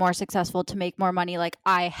 to be more successful, to make more money, like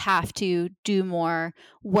I have to do more,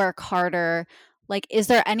 work harder. Like, is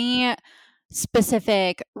there any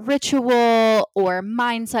specific ritual or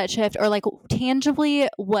mindset shift, or like tangibly,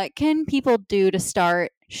 what can people do to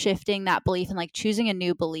start shifting that belief and like choosing a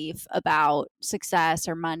new belief about success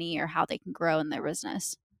or money or how they can grow in their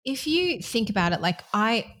business? If you think about it, like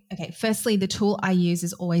firstly, the tool I use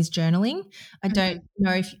is always journaling. I don't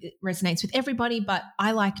know if it resonates with everybody, but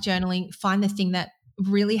I like journaling. Find the thing that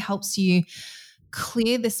really helps you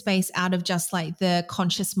clear the space out of just like the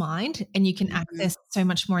conscious mind, and you can access so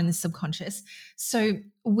much more in the subconscious. So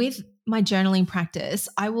with my journaling practice,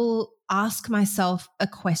 I will ask myself a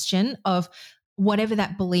question of whatever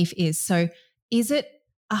that belief is. So is it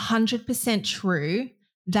 100% true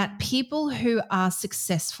that people who are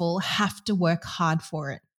successful have to work hard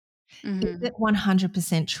for it? Is it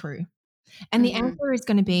 100% true? And the answer is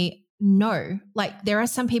going to be no. Like, there are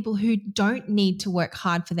some people who don't need to work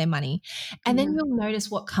hard for their money. And then you'll notice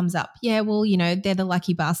what comes up. Yeah, well, you know, they're the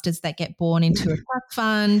lucky bastards that get born into a trust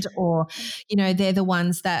fund, or, you know, they're the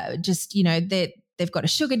ones that just, you know, they've got a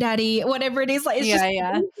sugar daddy, whatever it is. Like, it's just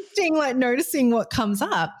interesting, like noticing what comes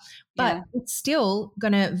up. But it's still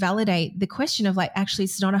going to validate the question of like, actually,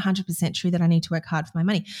 it's not 100% true that I need to work hard for my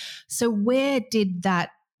money. So where did that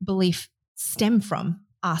belief stem from?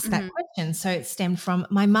 ask that Mhm. question. So it stemmed from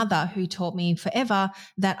my mother, who taught me forever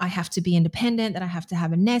that I have to be independent, that I have to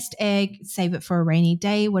have a nest egg, save it for a rainy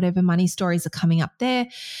day, whatever money stories are coming up there.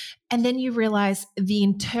 And then you realize the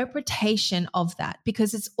interpretation of that,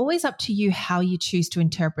 because it's always up to you how you choose to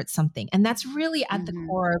interpret something. And that's really at the Mhm.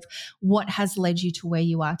 core of what has led you to where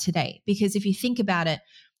you are today. Because if you think about it,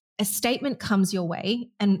 a statement comes your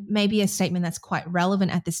way, and maybe a statement that's quite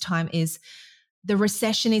relevant at this time is the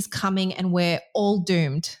recession is coming and we're all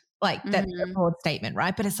doomed. Like that's a Mhm. broad statement,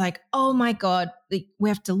 right? But it's like, oh my God, we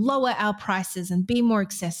have to lower our prices and be more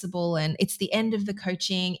accessible. And it's the end of the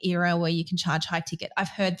coaching era where you can charge high ticket. I've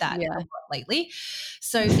heard that a Yeah. lot lately.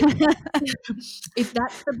 So if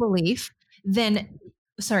that's the belief, then,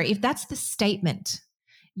 sorry, if that's the statement,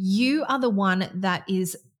 you are the one that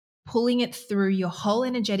is pulling it through your whole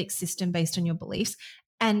energetic system based on your beliefs,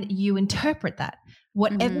 and you interpret that.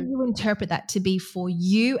 Whatever Mhm. you interpret that to be for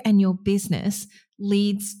you and your business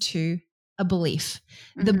leads to a belief.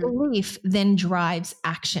 The Mhm. belief then drives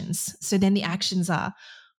actions. So then the actions are,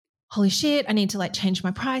 holy shit, I need to like change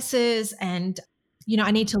my prices, and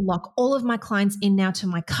I need to lock all of my clients in now to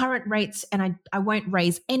my current rates, and I won't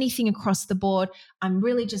raise anything across the board. I'm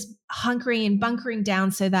really just hunkering and bunkering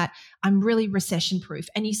down so that I'm really recession proof.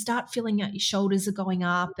 And you start feeling like your shoulders are going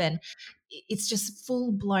up, and it's just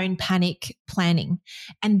full blown panic planning.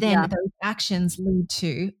 And then Yeah. those actions lead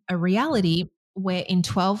to a reality where in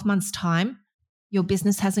 12 months' time, your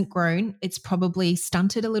business hasn't grown. It's probably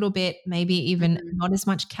stunted a little bit, maybe even Mhm. not as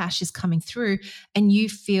much cash is coming through, and you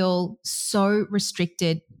feel so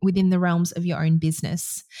restricted within the realms of your own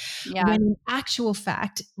business. Yeah. When in actual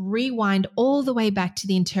fact, rewind all the way back to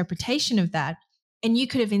the interpretation of that, and you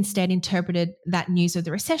could have instead interpreted that news of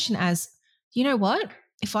the recession as, you know what?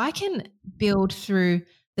 If I can build through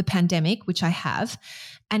the pandemic, which I have,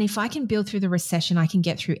 and if I can build through the recession, I can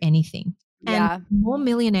get through anything. And Yeah. more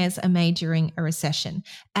millionaires are made during a recession,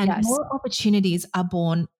 and Yes. more opportunities are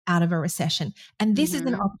born out of a recession. And this is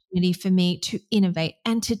an Mhm. opportunity for me to innovate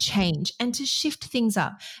and to change and to shift things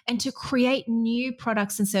up and to create new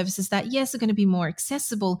products and services that, yes, are going to be more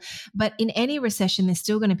accessible. But in any recession, there's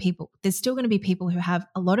still going to be people who have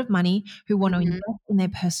a lot of money who want to Mhm. invest in their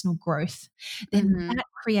personal growth. Then Mhm. that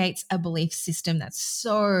creates a belief system that's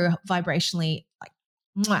so vibrationally like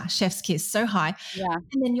mwah, chef's kiss, so high. Yeah.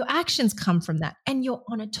 And then your actions come from that. And you're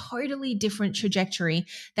on a totally different trajectory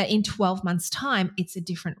that in 12 months' time, it's a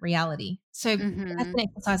different reality. So that's Mhm. an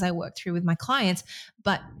exercise I work through with my clients,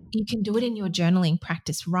 but you can do it in your journaling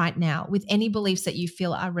practice right now with any beliefs that you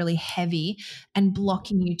feel are really heavy and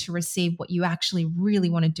blocking you to receive what you actually really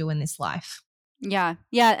want to do in this life. Yeah.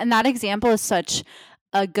 Yeah. And that example is such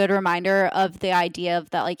a good reminder of the idea of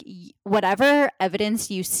that, like, whatever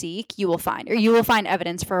evidence you seek, you will find, or you will find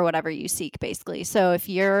evidence for whatever you seek, basically. So if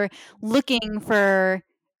you're looking for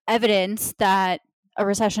evidence that a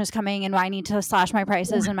recession is coming and I need to slash my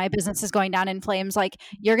prices and my business is going down in flames, like,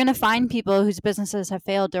 you're going to find people whose businesses have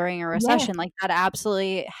failed during a Yeah, recession. Like, that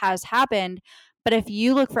absolutely has happened. But if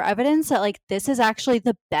you look for evidence that, like, this is actually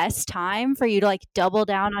the best time for you to, like, double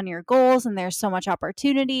down on your goals, and there's so much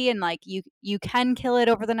opportunity, and like you can kill it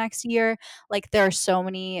over the next year, like, there are so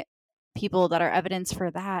many people that are evidence for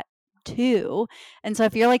that too. And so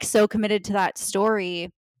if you're like so committed to that story,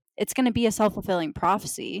 it's going to be a self-fulfilling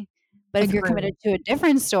prophecy. But if you're agree. committed to a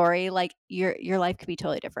different story, like, your life could be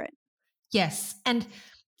totally different. Yes. And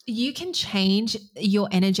you can change your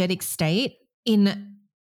energetic state in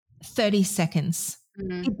 30 seconds.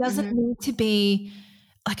 Mhm. It doesn't Mhm. need to be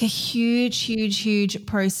like a huge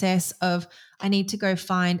process of, I need to go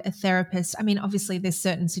find a therapist. I mean, obviously there's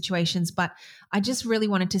certain situations, but I just really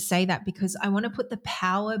wanted to say that because I want to put the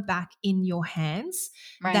power back in your hands,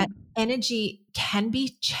 that Right. energy can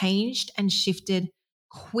be changed and shifted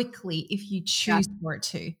quickly if you Yeah. choose for it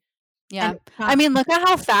to. And Yeah. it I starts mean, look at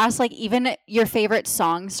how fast, like, even your favorite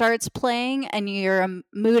song starts playing and your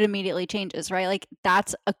mood immediately changes, right? Like,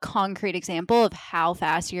 that's a concrete example of how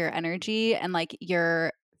fast your energy and, like,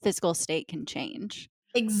 your physical state can change.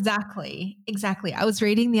 Exactly. I was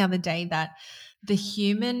reading the other day that the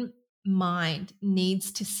human mind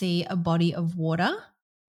needs to see a body of water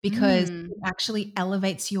because Mm. it actually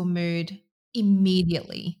elevates your mood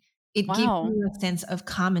immediately. It gives Wow. you a sense of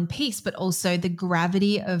calm and peace, but also the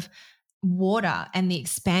gravity of water and the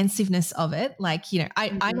expansiveness of it. Like, I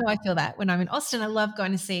Mhm. know I feel that when I'm in Austin. I love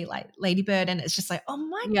going to see like Ladybird, and it's just like, oh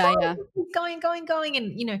my Yeah, God, yeah. keep going.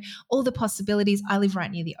 And, all the possibilities. I live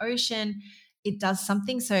right near the ocean. It does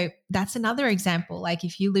something. So that's another example. Like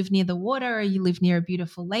if you live near the water or you live near a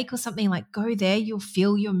beautiful lake or something, like go there, you'll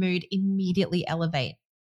feel your mood immediately elevate.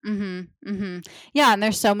 Yeah, and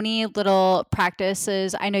there's so many little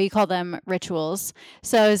practices. I know you call them rituals.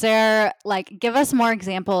 So is there like give us more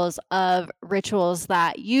examples of rituals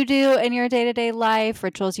that you do in your day-to-day life,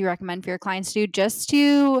 rituals you recommend for your clients to do just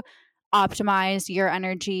to optimize your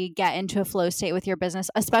energy, get into a flow state with your business,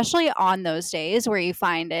 especially on those days where you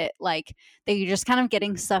find it like that you're just kind of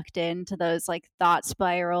getting sucked into those like thought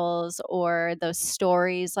spirals or those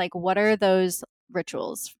stories. Like what are those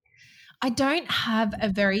rituals? I don't have a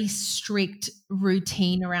very strict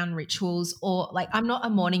routine around rituals, or like I'm not a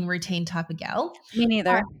morning routine type of gal. Me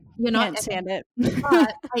neither. You're not. Can't stand it.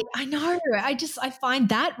 But I know, I find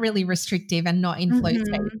that really restrictive and not in flow state.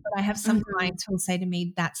 Mhm. But I have some Mhm. clients who will say to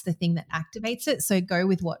me, that's the thing that activates it. So go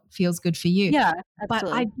with what feels good for you. Yeah, But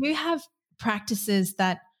I absolutely. do have practices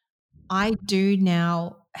that I do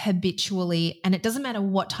now habitually, and it doesn't matter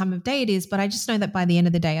what time of day it is, but I just know that by the end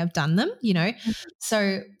of the day, I've done them, you know? Mhm.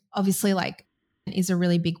 So obviously, like, is a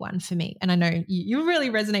really big one for me. And I know you really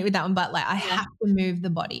resonate with that one, but like, I Yeah. have to move the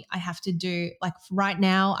body. I have to do, like, right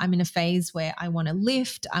now, I'm in a phase where I want to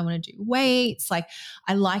lift, I want to do weights. Like,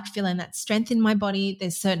 I like feeling that strength in my body.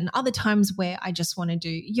 There's certain other times where I just want to do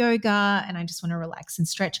yoga and I just want to relax and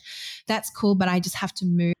stretch. That's cool, but I just have to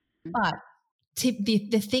move. But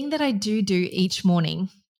the thing that I do each morning,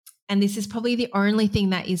 and this is probably the only thing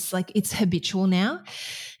that is like it's habitual now,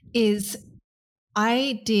 is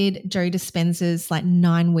I did Joe Dispenza's like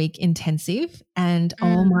 9-week intensive, and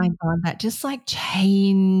oh my Mm. God, that just like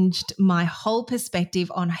changed my whole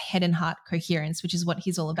perspective on head and heart coherence, which is what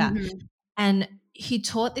he's all about. Mhm. And he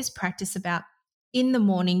taught this practice about in the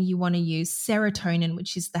morning, you want to use serotonin,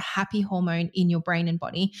 which is the happy hormone in your brain and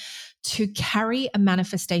body, to carry a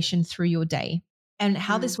manifestation through your day. And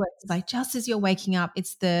how Mm. this works is like just as you're waking up,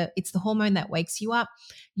 it's the hormone that wakes you up.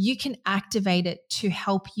 You can activate it to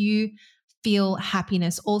help you feel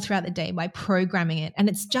happiness all throughout the day by programming it. And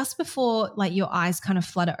it's just before like your eyes kind of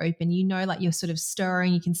flutter open, you know, like you're sort of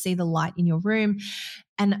stirring, you can see the light in your room.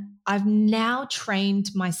 And I've now trained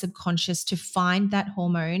my subconscious to find that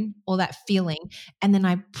hormone or that feeling. And then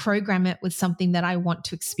I program it with something that I want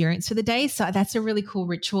to experience for the day. So that's a really cool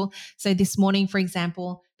ritual. So this morning, for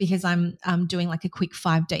example, because I'm doing like a quick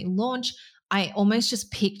 5-day launch, I almost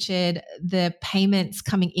just pictured the payments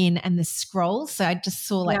coming in and the scrolls. So I just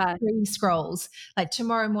saw like Yeah. 3 scrolls. Like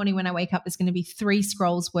tomorrow morning when I wake up, there's going to be 3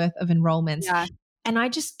 scrolls worth of enrollments. Yeah. And I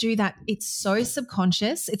just do that. It's so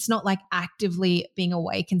subconscious. It's not like actively being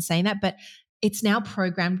awake and saying that, but it's now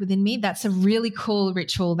programmed within me. That's a really cool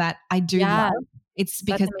ritual that I do Yeah. love. It's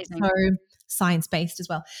That's because it's amazing. so science based as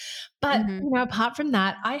well. But, Mhm. you know, apart from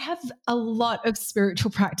that, I have a lot of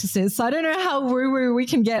spiritual practices. So I don't know how woo woo we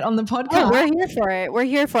can get on the Oh, podcast. we're here for it. We're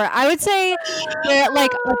here for it. I would say that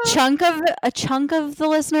like a chunk of the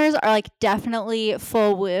listeners are like definitely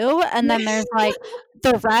full woo, and then there's like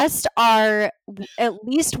the rest are at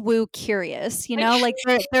least woo curious, you know? Like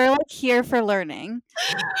they're like here for learning.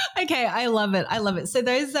 Okay, I love it. I love it. So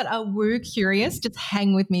those that are woo curious, just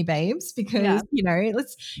hang with me, babes, because Yeah. you know,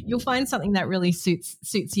 you'll find something that really suits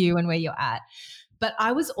you and where you're at. But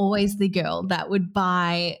I was always the girl that would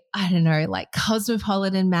buy, I don't know, like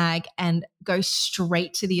Cosmopolitan mag and go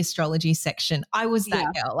straight to the astrology section. I was that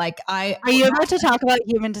girl. Like Are you about to talk about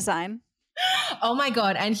human design? oh my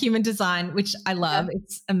God, and human design, which I love. Yeah.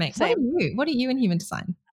 It's amazing. Same. What are you in human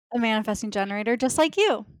design? A manifesting generator, just like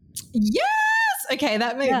you. Yes. Okay,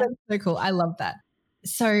 that's Yeah. so cool. I love that.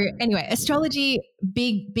 So anyway, astrology,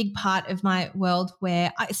 big part of my world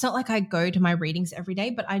where it's not like I go to my readings every day,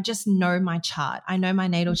 but I just know my chart. I know my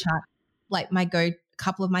natal chart. Like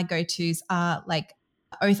couple of my go-tos are like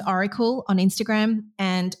Oath Oracle on Instagram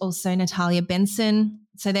and also Natalia Benson.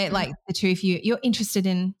 So they're like the two if you're interested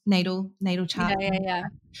in natal chart Yeah.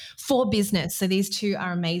 for business. So these two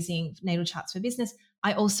are amazing natal charts for business.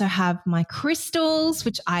 I also have my crystals,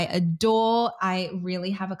 which I adore. I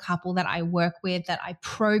really have a couple that I work with that I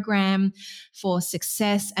program for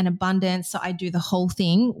success and abundance. So I do the whole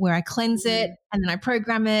thing where I cleanse it and then I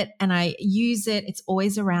program it and I use it. It's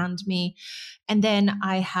always around me. And then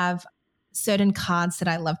I have certain cards that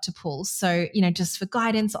I love to pull. So, you know, just for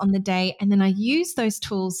guidance on the day. And then I use those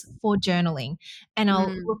tools for journaling and I'll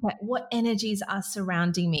look at what energies are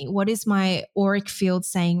surrounding me. What is my auric field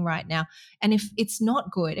saying right now? And if it's not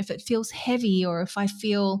good, if it feels heavy or if I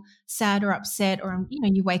feel sad or upset or, you know,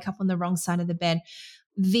 you wake up on the wrong side of the bed,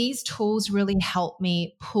 these tools really help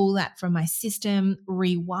me pull that from my system,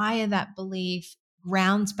 rewire that belief,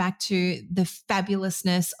 grounds back to the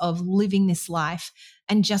fabulousness of living this life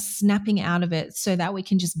and just snapping out of it so that we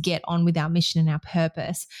can just get on with our mission and our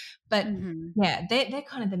purpose. But yeah, they're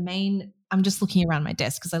kind of the main, I'm just looking around my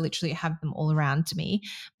desk because I literally have them all around me,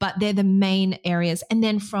 but they're the main areas. And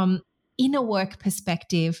then from inner work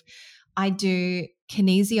perspective, I do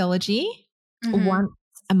kinesiology once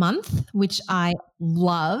a month, which I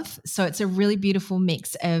love. So it's a really beautiful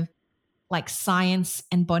mix of like science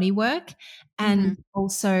and body work. And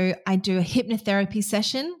also I do a hypnotherapy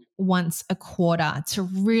session once a quarter to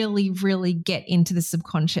really, really get into the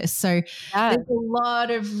subconscious. So there's a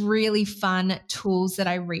lot of really fun tools that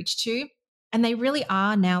I reach to, and they really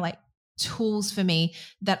are now like tools for me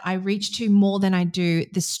that I reach to more than I do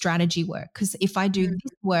the strategy work. Because if I do this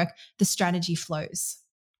work, the strategy flows.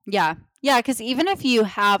 Yeah. Yeah. Because even if you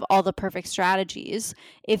have all the perfect strategies,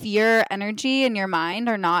 if your energy and your mind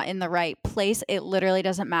are not in the right place, it literally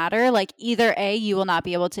doesn't matter. Like either A, you will not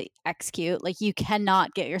be able to execute, like you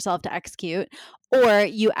cannot get yourself to execute, or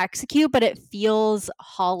you execute, but it feels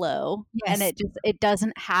hollow and it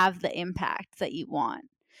doesn't have the impact that you want.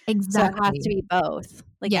 Exactly. So it has to be both.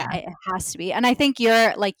 Like it has to be. And I think you're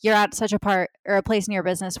at such a part or a place in your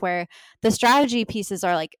business where the strategy pieces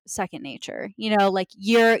are like second nature. You know, like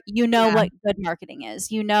what good marketing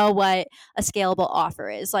is. You know what a scalable offer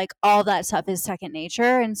is. Like all that stuff is second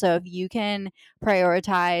nature. And so if you can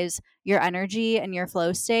prioritize your energy and your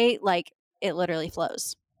flow state, like it literally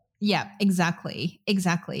flows. Yeah, exactly.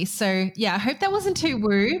 Exactly. So yeah, I hope that wasn't too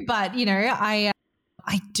woo, but you know,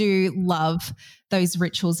 I do love those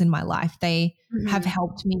rituals in my life. They have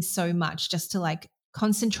helped me so much just to like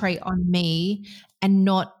concentrate on me and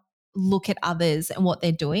not look at others and what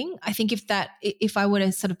they're doing. I think if I were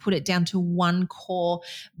to sort of put it down to one core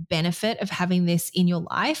benefit of having this in your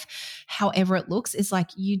life, however it looks, is like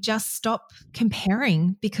you just stop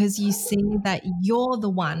comparing because you see that you're the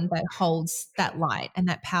one that holds that light and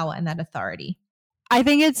that power and that authority. I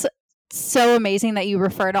think it's so amazing that you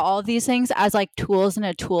refer to all of these things as like tools in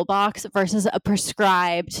a toolbox versus a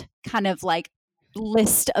prescribed kind of like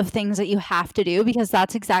list of things that you have to do, because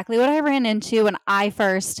that's exactly what I ran into when I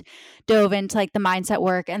first dove into like the mindset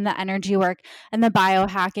work and the energy work and the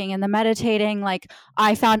biohacking and the meditating. Like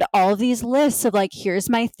I found all of these lists of like, here's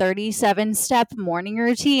my 37-step morning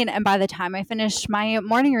routine. And by the time I finished my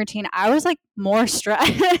morning routine, I was like more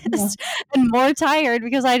stressed and more tired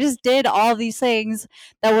because I just did all these things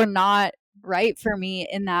that were not right for me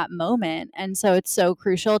in that moment. And so it's so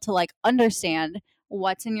crucial to like understand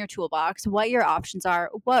what's in your toolbox, what your options are,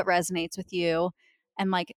 what resonates with you, and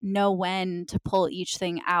like know when to pull each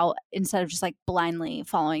thing out instead of just like blindly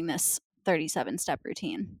following this 37-step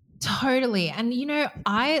routine. Totally. And you know,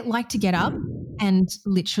 I like to get up and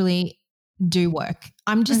literally do work.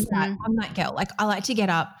 I'm just I'm that girl. Like I like to get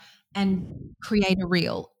up and create a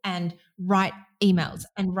reel and write emails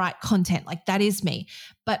and write content. Like that is me.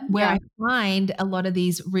 But where I find a lot of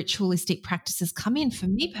these ritualistic practices come in for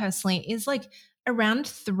me personally is like around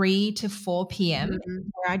 3 to 4 p.m.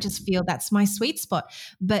 where I just feel that's my sweet spot.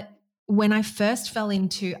 But when I first fell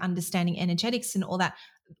into understanding energetics and all that,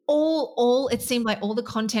 all it seemed like all the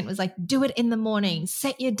content was like, do it in the morning,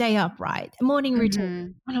 set your day up right, morning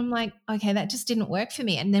routine. And I'm like, okay, that just didn't work for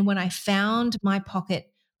me. And then when I found my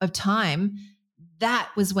pocket of time, that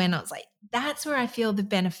was when I was like, that's where I feel the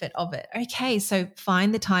benefit of it. Okay, so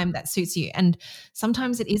find the time that suits you. And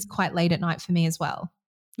sometimes it is quite late at night for me as well.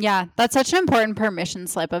 Yeah, that's such an important permission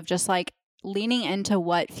slip of just like leaning into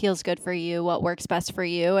what feels good for you, what works best for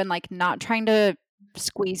you, and like not trying to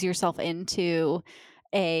squeeze yourself into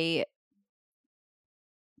a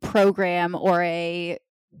program or a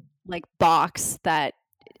like box that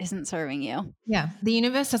isn't serving you. Yeah, the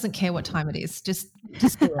universe doesn't care what time it is. Just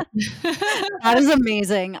do it. That is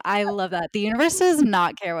amazing. I love that. The universe does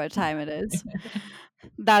not care what time it is.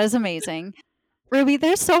 That is amazing. Ruby,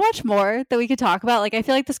 there's so much more that we could talk about. Like, I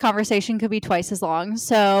feel like this conversation could be twice as long.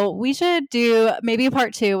 So we should do maybe a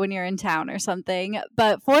part 2 when you're in town or something.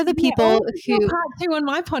 But for the people who part 2 on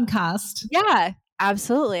my podcast. Yeah,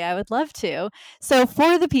 absolutely. I would love to. So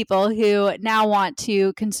for the people who now want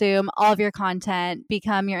to consume all of your content,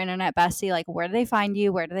 become your internet bestie, like where do they find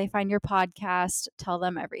you? Where do they find your podcast? Tell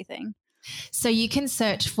them everything. So you can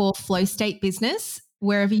search for Flow State Business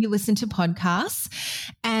wherever you listen to podcasts.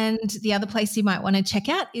 And the other place you might want to check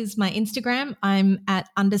out is my Instagram. I'm at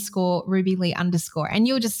 _RubyLee_. And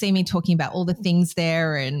you'll just see me talking about all the things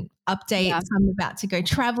there and updates. Yeah. I'm about to go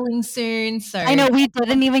traveling soon. So I know we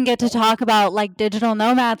didn't even get to talk about like digital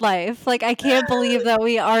nomad life. Like I can't believe that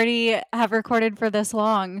we already have recorded for this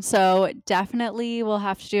long. So definitely we'll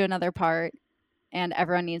have to do another part, and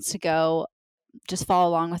everyone needs to go just follow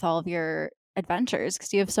along with all of your adventures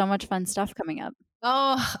because you have so much fun stuff coming up.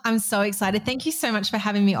 Oh, I'm so excited. Thank you so much for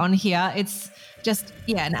having me on here. It's just,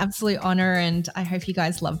 an absolute honor, and I hope you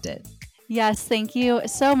guys loved it. Yes, thank you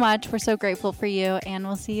so much. We're so grateful for you, and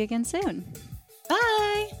we'll see you again soon.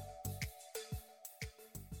 Bye.